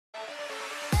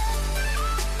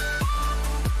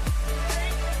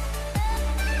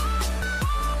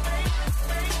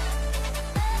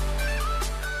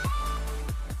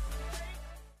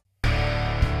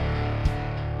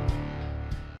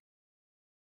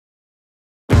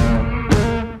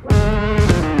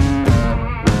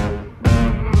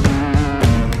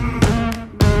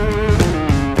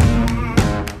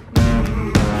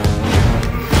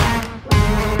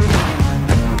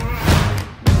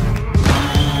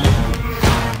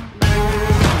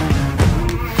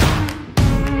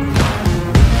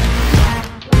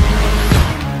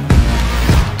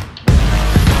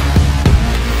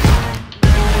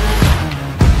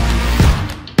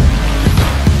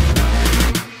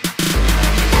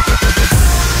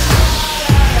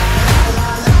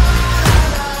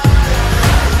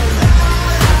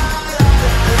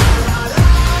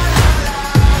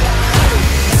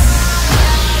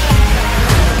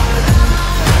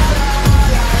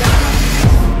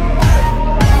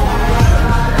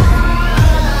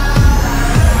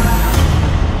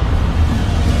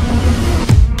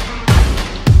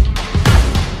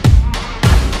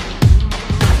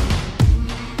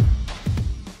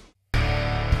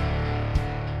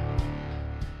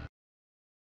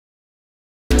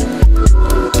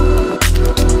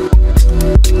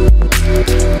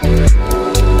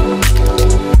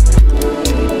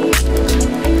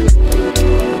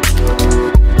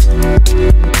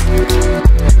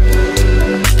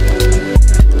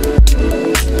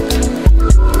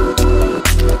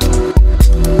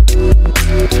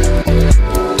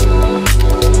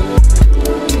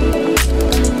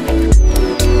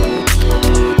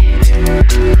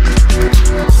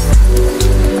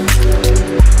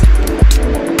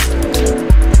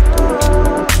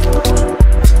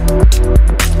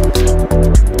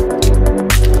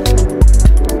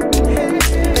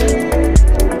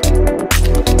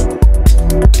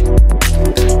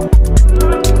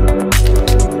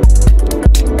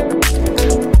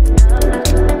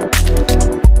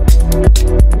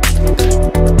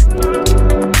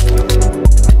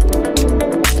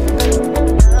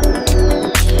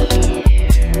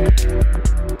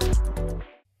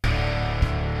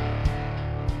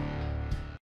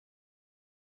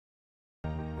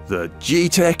The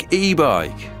Gtech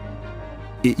Ebike.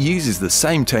 It uses the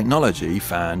same technology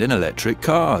found in electric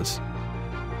cars,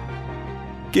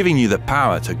 giving you the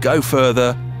power to go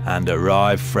further and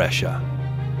arrive fresher.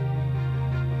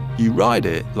 You ride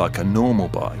it like a normal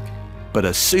bike, but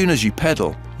as soon as you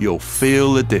pedal, you'll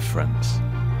feel the difference.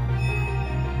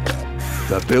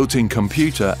 The built-in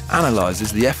computer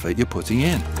analyzes the effort you're putting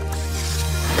in,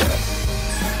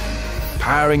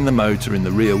 powering the motor in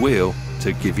the rear wheel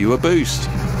to give you a boost.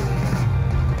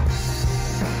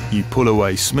 You pull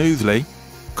away smoothly,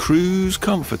 cruise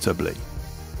comfortably,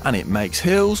 and it makes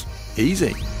hills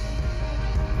easy.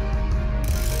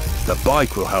 The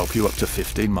bike will help you up to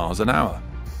 15 miles an hour,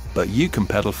 but you can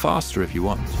pedal faster if you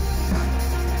want.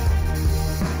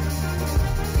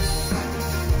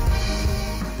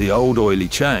 The old oily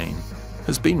chain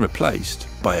has been replaced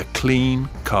by a clean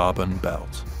carbon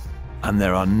belt, and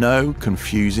there are no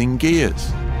confusing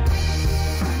gears.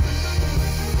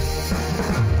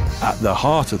 At the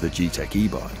heart of the Gtech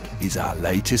Ebike is our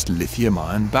latest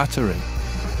lithium-ion battery.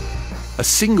 A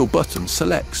single button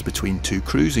selects between two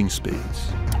cruising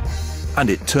speeds, and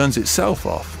it turns itself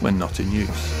off when not in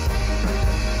use.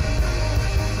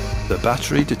 The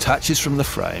battery detaches from the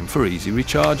frame for easy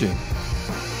recharging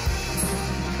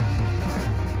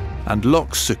and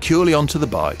locks securely onto the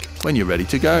bike when you're ready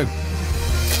to go.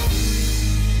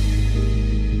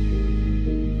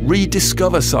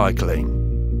 Rediscover cycling.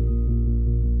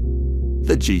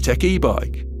 The Gtech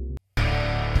Ebike.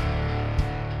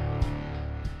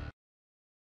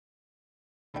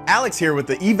 Alex here with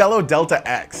the EVELO Delta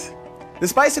X.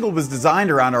 This bicycle was designed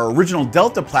around our original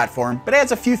Delta platform, but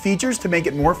adds a few features to make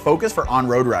it more focused for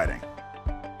on-road riding.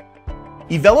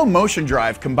 EVELO Motion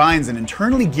Drive combines an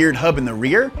internally geared hub in the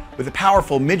rear with a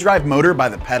powerful mid-drive motor by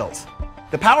the pedals.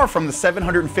 The power from the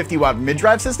 750-watt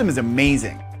mid-drive system is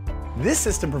amazing. This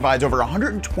system provides over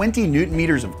 120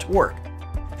 Newton-meters of torque.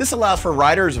 This allows for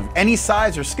riders of any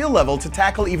size or skill level to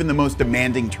tackle even the most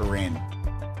demanding terrain.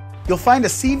 You'll find a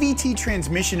CVT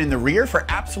transmission in the rear for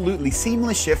absolutely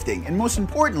seamless shifting and, most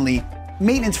importantly,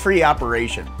 maintenance-free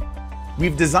operation.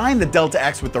 We've designed the Delta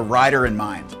X with the rider in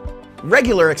mind.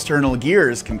 Regular external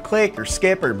gears can click or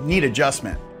skip or need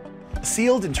adjustment. A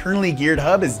sealed internally geared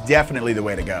hub is definitely the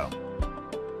way to go.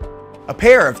 A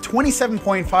pair of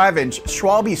 27.5-inch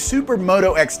Schwalbe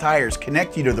Supermoto X tires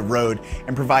connect you to the road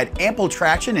and provide ample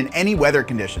traction in any weather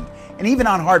condition, and even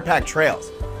on hard-packed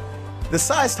trails. The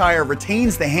size tire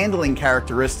retains the handling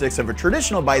characteristics of a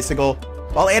traditional bicycle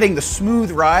while adding the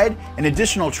smooth ride and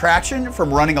additional traction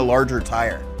from running a larger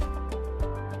tire.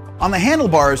 On the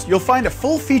handlebars, you'll find a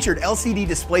full-featured LCD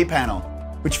display panel,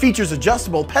 which features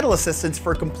adjustable pedal assistance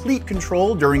for complete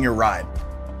control during your ride.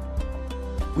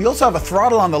 We also have a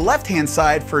throttle on the left-hand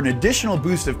side for an additional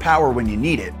boost of power when you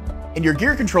need it, and your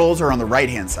gear controls are on the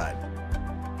right-hand side.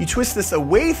 You twist this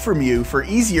away from you for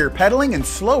easier pedaling and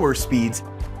slower speeds,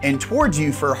 and towards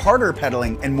you for harder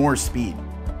pedaling and more speed.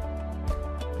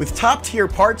 With top-tier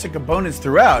parts and components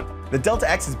throughout, the Delta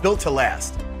X is built to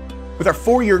last. With our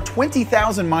 4-year,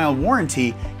 20,000-mile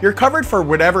warranty, you're covered for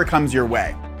whatever comes your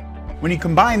way. When you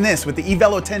combine this with the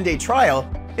EVELO 10-day trial,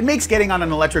 it makes getting on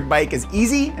an electric bike as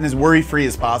easy and as worry-free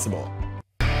as possible.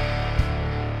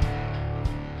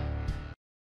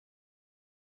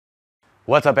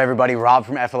 What's up everybody, Rob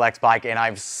from FLX Bike, and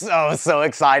I'm so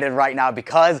excited right now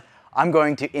because I'm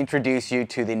going to introduce you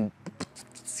to the...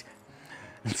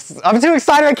 I'm too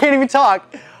excited I can't even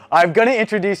talk. I'm going to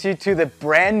introduce you to the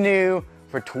brand new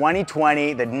for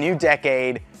 2020, the new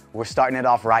decade. We're starting it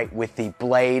off right with the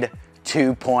Blade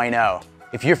 2.0.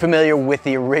 If you're familiar with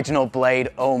the original Blade,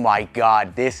 oh my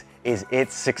God, this is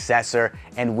its successor,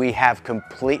 and we have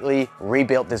completely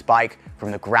rebuilt this bike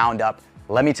from the ground up.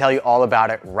 Let me tell you all about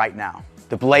it right now.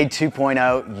 The Blade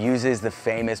 2.0 uses the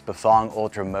famous Bafang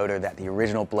Ultra motor that the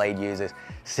original Blade uses.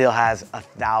 Still has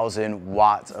 1,000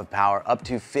 watts of power, up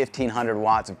to 1,500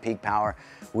 watts of peak power.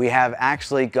 We have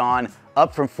actually gone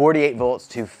up from 48 volts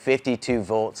to 52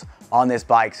 volts on this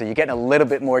bike, so you're getting a little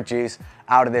bit more juice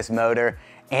out of this motor.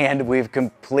 And we've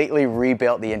completely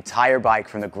rebuilt the entire bike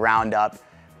from the ground up,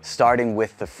 starting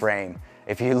with the frame.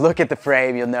 If you look at the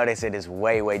frame, you'll notice it is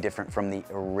way different from the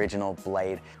original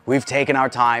Blade. We've taken our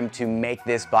time to make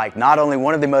this bike not only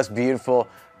one of the most beautiful,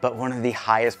 but one of the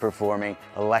highest performing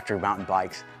electric mountain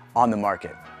bikes on the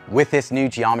market. With this new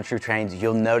geometry change,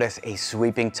 you'll notice a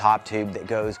sweeping top tube that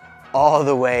goes all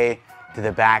the way to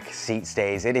the back seat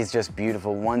stays. It is just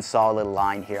beautiful, one solid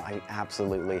line here. I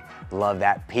absolutely love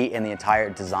that. Pete and the entire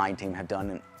design team have done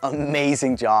an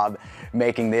amazing job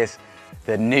making this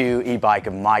the new e-bike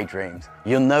of my dreams.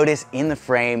 You'll notice in the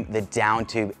frame, the down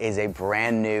tube is a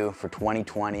brand new for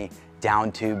 2020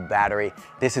 down tube battery.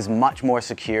 This is much more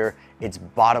secure, it's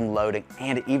bottom loading,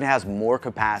 and it even has more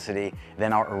capacity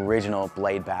than our original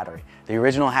Blade battery. The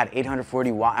original had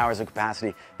 840 watt hours of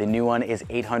capacity, the new one is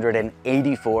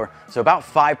 884, so about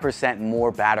 5%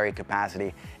 more battery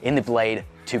capacity in the Blade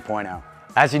 2.0.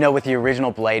 As you know, with the original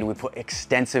Blade, we put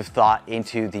extensive thought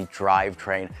into the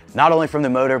drivetrain, not only from the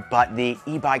motor, but the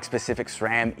e-bike specific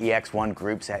SRAM EX1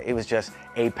 group set. It was just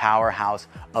a powerhouse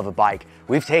of a bike.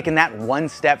 We've taken that one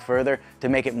step further to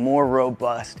make it more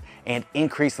robust and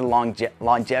increase the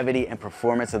longevity and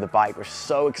performance of the bike. We're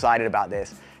so excited about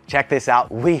this. Check this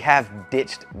out. We have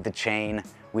ditched the chain,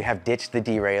 we have ditched the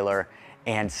derailleur,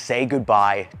 and say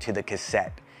goodbye to the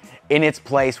cassette. In its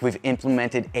place, we've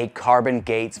implemented a Carbon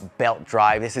Gates belt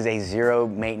drive. This is a zero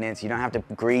maintenance. You don't have to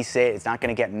grease it. It's not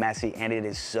gonna get messy, and it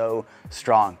is so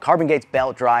strong. Carbon Gates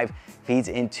belt drive feeds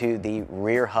into the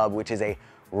rear hub, which is a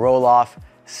roll-off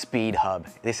speed hub.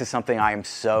 This is something I am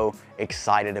so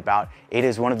excited about. It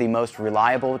is one of the most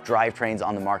reliable drivetrains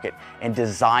on the market and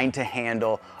designed to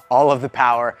handle all of the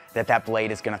power that Blade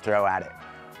is gonna throw at it.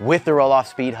 With the roll-off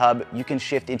speed hub, you can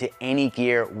shift into any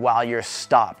gear while you're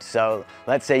stopped. So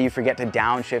let's say you forget to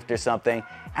downshift or something.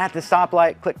 At the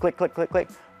stoplight, click, click, click, click, click,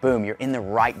 boom, you're in the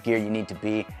right gear you need to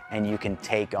be and you can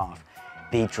take off.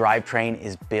 The drivetrain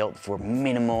is built for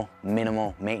minimal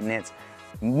maintenance.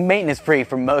 Maintenance free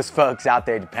for most folks out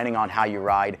there, depending on how you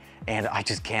ride. And I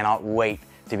just cannot wait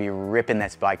to be ripping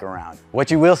this bike around. What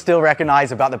you will still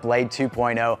recognize about the Blade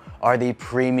 2.0 are the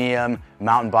premium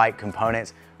mountain bike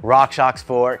components. RockShox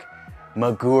fork,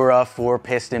 Magura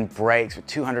 4-piston brakes with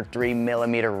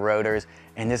 203mm rotors,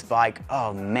 and this bike,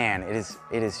 oh man, it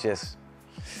is just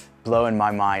blowing my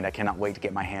mind. I cannot wait to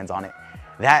get my hands on it.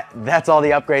 That's all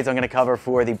the upgrades I'm gonna cover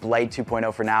for the Blade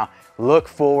 2.0 for now. Look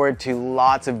forward to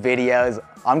lots of videos.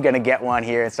 I'm gonna get one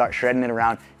here and start shredding it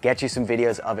around, get you some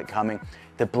videos of it coming.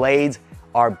 The Blades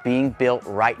are being built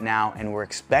right now, and we're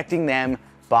expecting them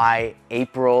by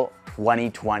April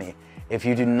 2020. If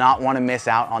you do not want to miss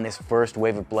out on this first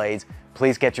wave of Blades,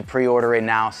 please get your pre-order in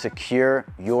now, secure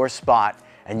your spot,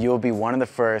 and you'll be one of the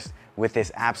first with this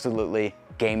absolutely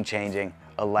game-changing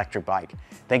electric bike.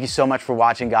 Thank you so much for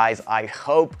watching, guys. I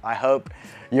hope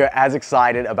you're as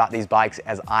excited about these bikes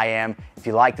as I am. If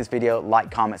you like this video,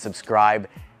 like, comment, subscribe.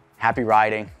 Happy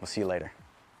riding. We'll see you later.